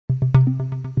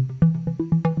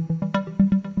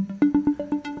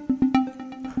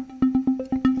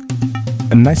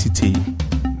nicety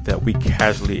that we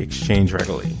casually exchange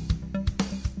regularly.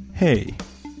 Hey,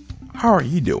 how are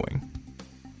you doing?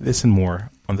 This and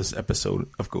more on this episode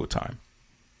of Go Time.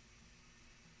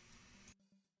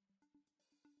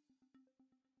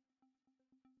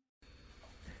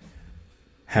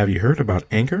 Have you heard about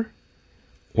Anchor?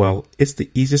 Well, it's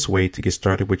the easiest way to get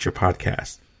started with your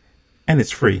podcast, and it's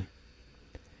free.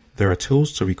 There are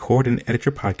tools to record and edit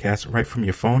your podcast right from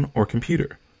your phone or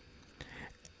computer.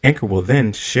 Anchor will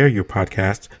then share your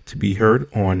podcast to be heard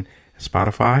on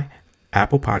Spotify,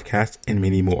 Apple Podcasts, and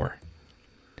many more.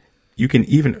 You can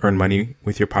even earn money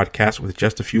with your podcast with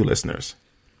just a few listeners.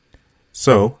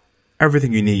 So,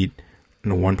 everything you need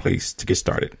in one place to get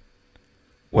started.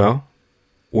 Well,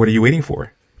 what are you waiting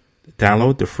for?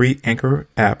 Download the free Anchor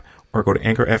app or go to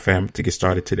Anchor FM to get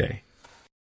started today.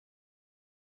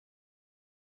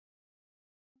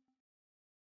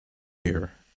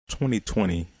 Year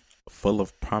 2020, full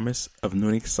of promise of new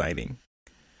and exciting,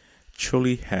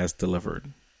 truly has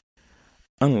delivered.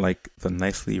 Unlike the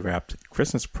nicely wrapped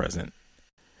Christmas present,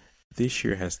 this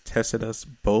year has tested us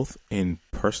both in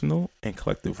personal and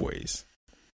collective ways.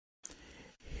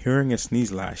 Hearing a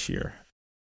sneeze last year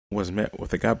was met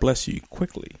with a God bless you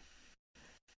quickly.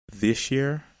 This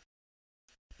year,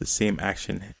 the same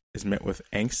action is met with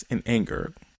angst and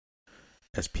anger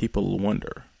as people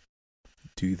wonder,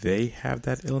 do they have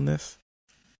that illness?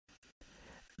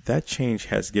 That change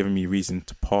has given me reason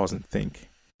to pause and think,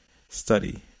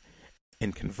 study,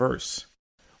 and converse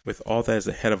with all that is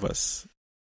ahead of us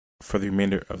for the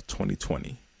remainder of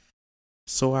 2020.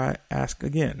 So I ask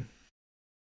again,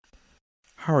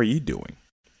 how are you doing?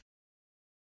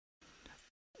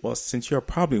 Well, since you're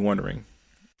probably wondering,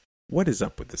 what is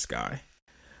up with this guy?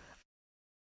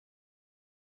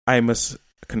 I must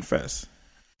confess,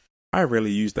 I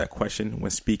rarely use that question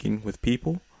when speaking with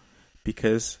people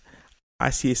because I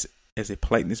see it as a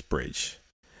politeness bridge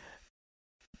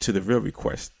to the real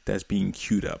request that's being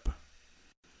queued up.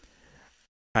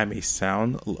 I may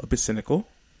sound a bit cynical,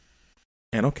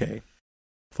 and okay,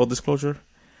 full disclosure,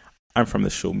 I'm from the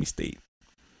Show Me State.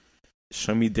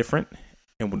 Show me different,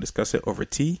 and we'll discuss it over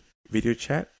tea, video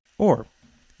chat, or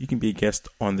you can be a guest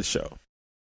on the show.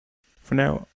 For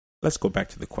now, let's go back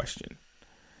to the question.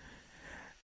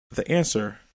 The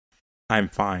answer, I'm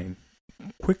fine,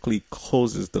 quickly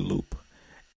closes the loop,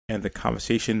 and the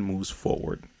conversation moves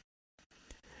forward.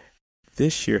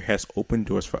 This year has opened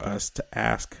doors for us to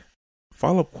ask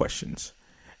follow-up questions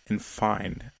and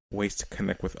find ways to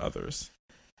connect with others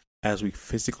as we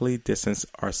physically distance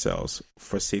ourselves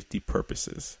for safety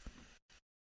purposes.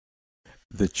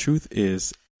 The truth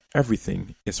is,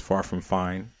 everything is far from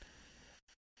fine,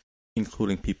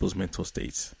 including people's mental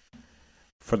states.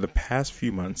 For the past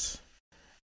few months,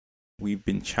 we've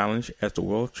been challenged as the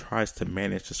world tries to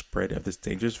manage the spread of this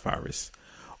dangerous virus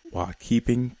while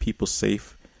keeping people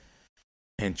safe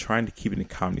and trying to keep an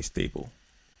economy stable.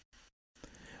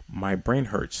 My brain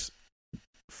hurts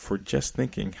for just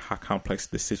thinking how complex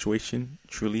this situation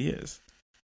truly is.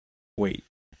 Wait,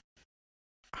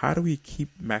 how do we keep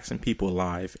maxing people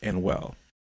alive and well?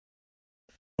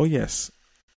 Oh yes,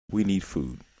 we need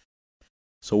food.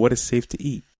 So what is safe to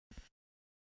eat?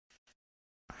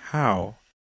 How?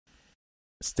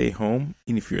 Stay home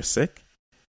even if you're sick?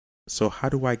 So how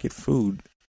do I get food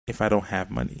if I don't have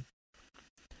money?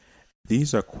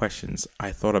 These are questions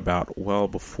I thought about well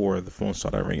before the phone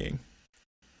started ringing.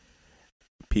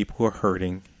 People are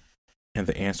hurting, and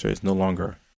the answer is no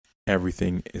longer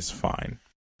everything is fine.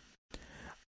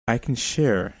 I can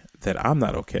share that I'm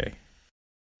not okay.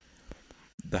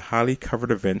 The highly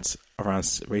covered events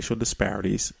around racial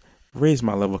disparities raise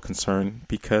my level of concern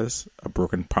because of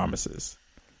broken promises.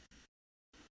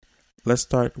 Let's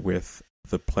start with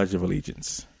the Pledge of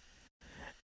Allegiance.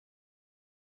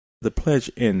 The pledge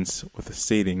ends with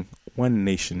stating one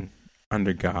nation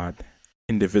under God,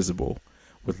 indivisible,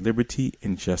 with liberty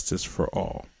and justice for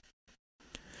all.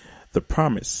 The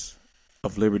promise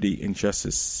of liberty and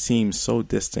justice seems so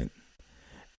distant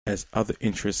as other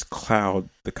interests cloud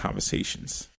the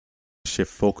conversations,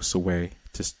 shift focus away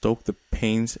to stoke the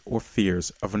pains or fears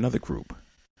of another group.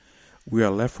 We are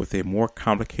left with a more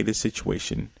complicated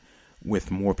situation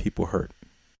with more people hurt.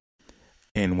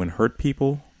 And when hurt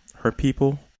people,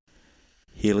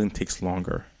 healing takes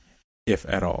longer, if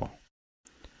at all.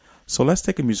 So let's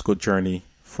take a musical journey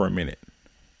for a minute.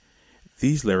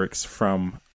 These lyrics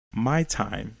from My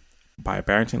Time by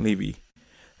Barrington Levy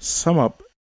sum up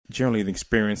generally the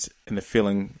experience and the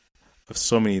feeling of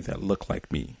so many that look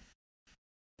like me.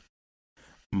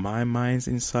 My mind's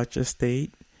in such a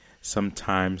state,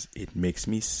 sometimes it makes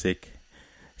me sick.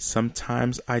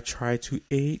 Sometimes I try to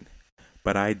aid,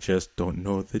 but I just don't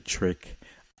know the trick.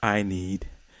 I need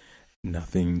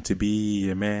nothing to be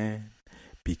a man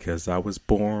because I was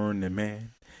born a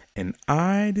man and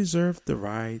I deserve the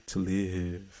right to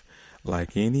live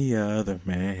like any other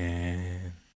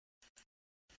man.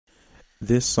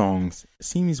 This song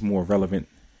seems more relevant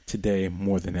today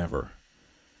more than ever.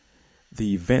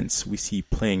 The events we see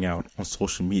playing out on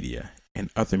social media and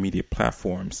other media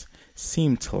platforms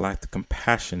seem to lack the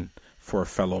compassion for a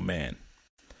fellow man.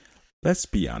 Let's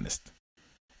be honest.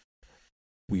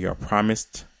 We are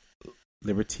promised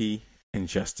liberty and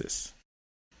justice.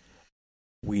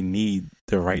 We need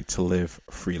the right to live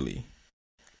freely,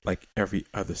 like every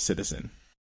other citizen.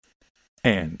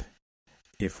 And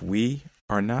if we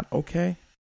are not okay,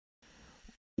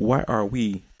 why are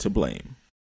we to blame?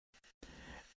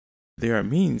 There are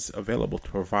means available to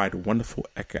provide wonderful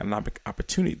economic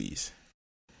opportunities,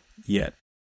 yet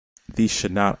these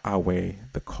should not outweigh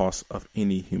the cost of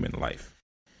any human life.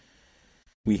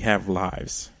 We have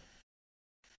lives,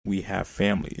 we have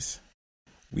families,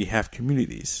 we have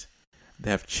communities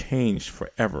that have changed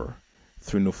forever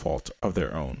through no fault of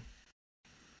their own.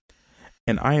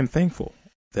 And I am thankful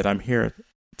that I'm here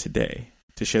today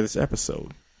to share this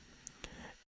episode.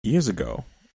 Years ago,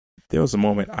 there was a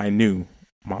moment I knew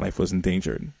my life was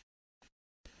endangered.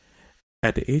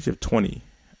 At the age of 20,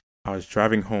 I was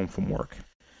driving home from work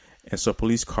and saw a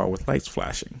police car with lights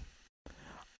flashing.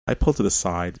 I pulled to the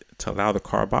side to allow the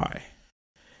car by.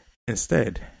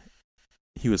 Instead,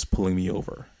 he was pulling me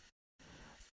over.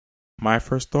 My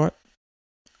first thought,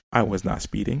 I was not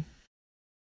speeding.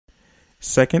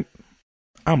 Second,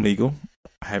 I'm legal.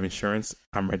 I have insurance.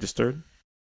 I'm registered.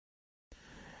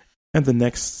 And the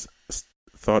next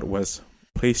thought was,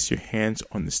 place your hands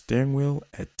on the steering wheel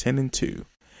at 10 and 2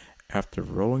 after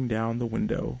rolling down the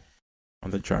window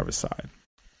on the driver's side.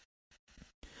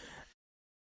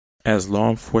 As law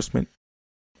enforcement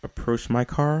approached my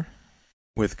car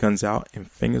with guns out and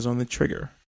fingers on the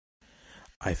trigger,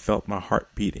 I felt my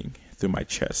heart beating through my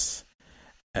chest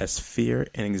as fear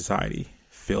and anxiety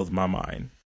filled my mind.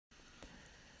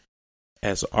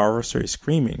 As the officer is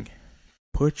screaming,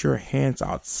 "Put your hands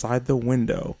outside the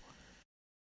window,"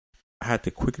 I had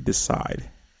to quickly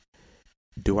decide,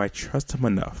 do I trust him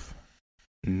enough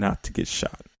not to get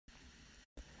shot?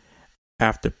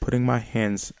 After putting my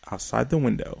hands outside the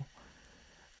window,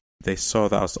 they saw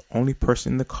that I was the only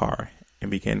person in the car and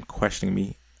began questioning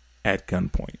me at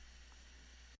gunpoint.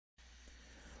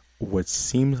 What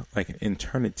seemed like an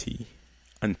eternity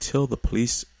until the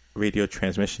police radio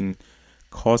transmission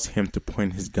caused him to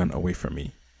point his gun away from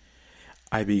me.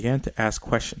 I began to ask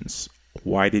questions.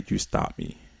 Why did you stop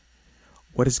me?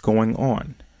 What is going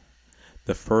on?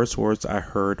 The first words I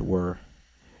heard were,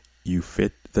 "You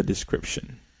fit the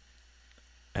description,"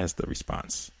 as the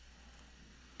response.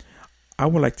 I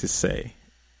would like to say,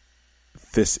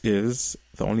 this is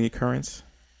the only occurrence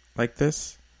like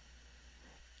this.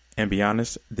 And be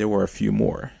honest, there were a few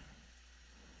more.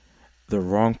 The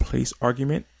wrong place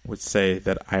argument would say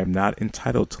that I am not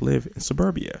entitled to live in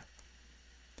suburbia.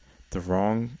 The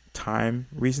wrong time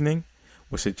reasoning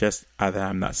would suggest either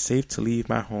I'm not safe to leave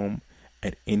my home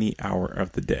at any hour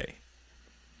of the day.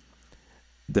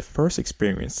 The first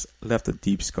experience left a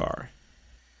deep scar.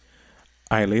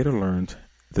 I later learned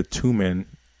the two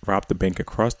men robbed the bank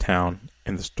across town,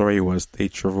 and the story was they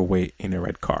drove away in a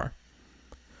red car.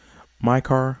 My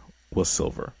car was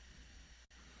silver.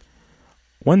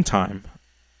 One time,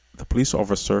 the police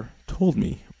officer told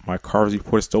me my car was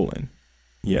reported stolen.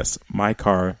 Yes, my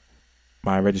car,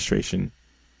 my registration,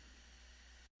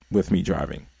 with me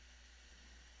driving.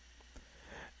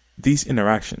 These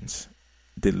interactions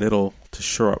did little to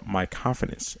shore up my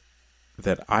confidence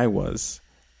that I was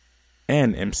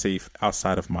and am safe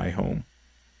outside of my home.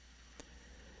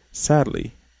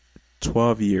 Sadly,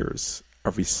 12 years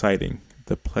of reciting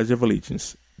the Pledge of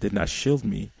Allegiance did not shield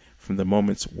me from the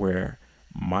moments where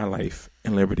my life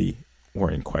and liberty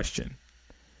were in question.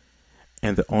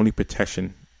 And the only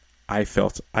protection I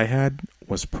felt I had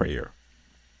was prayer.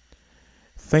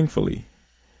 Thankfully,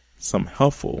 some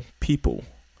helpful people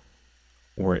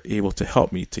were able to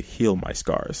help me to heal my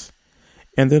scars,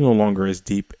 and they're no longer as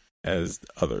deep as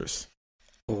others.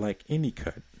 Like any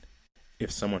cut,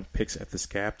 if someone picks at the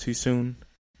scab too soon,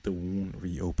 the wound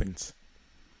reopens.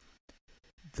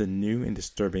 The new and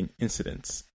disturbing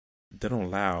incidents don't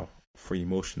allow for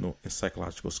emotional and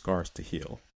psychological scars to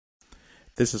heal.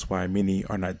 This is why many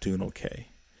are not doing okay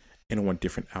and want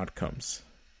different outcomes.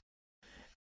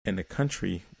 In a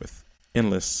country with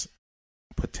endless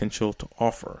potential to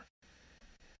offer,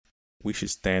 we should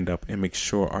stand up and make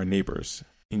sure our neighbors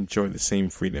enjoy the same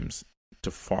freedoms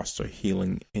to foster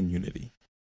healing and unity.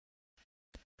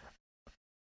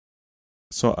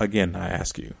 So again, I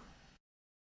ask you,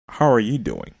 how are you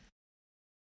doing?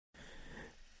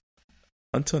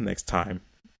 Until next time,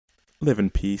 live in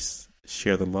peace,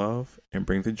 share the love, and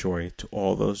bring the joy to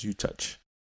all those you touch.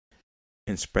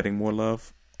 And spreading more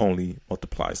love only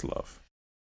multiplies love.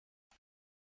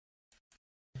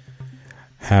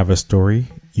 Have a story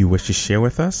you wish to share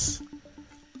with us?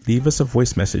 Leave us a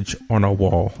voice message on our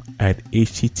wall at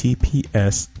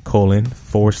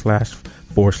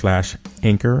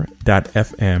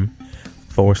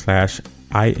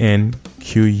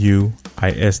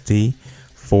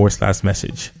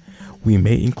We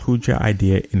may include your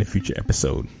idea in a future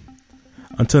episode.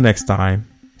 Until next time,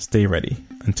 stay ready.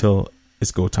 Until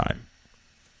it's go time.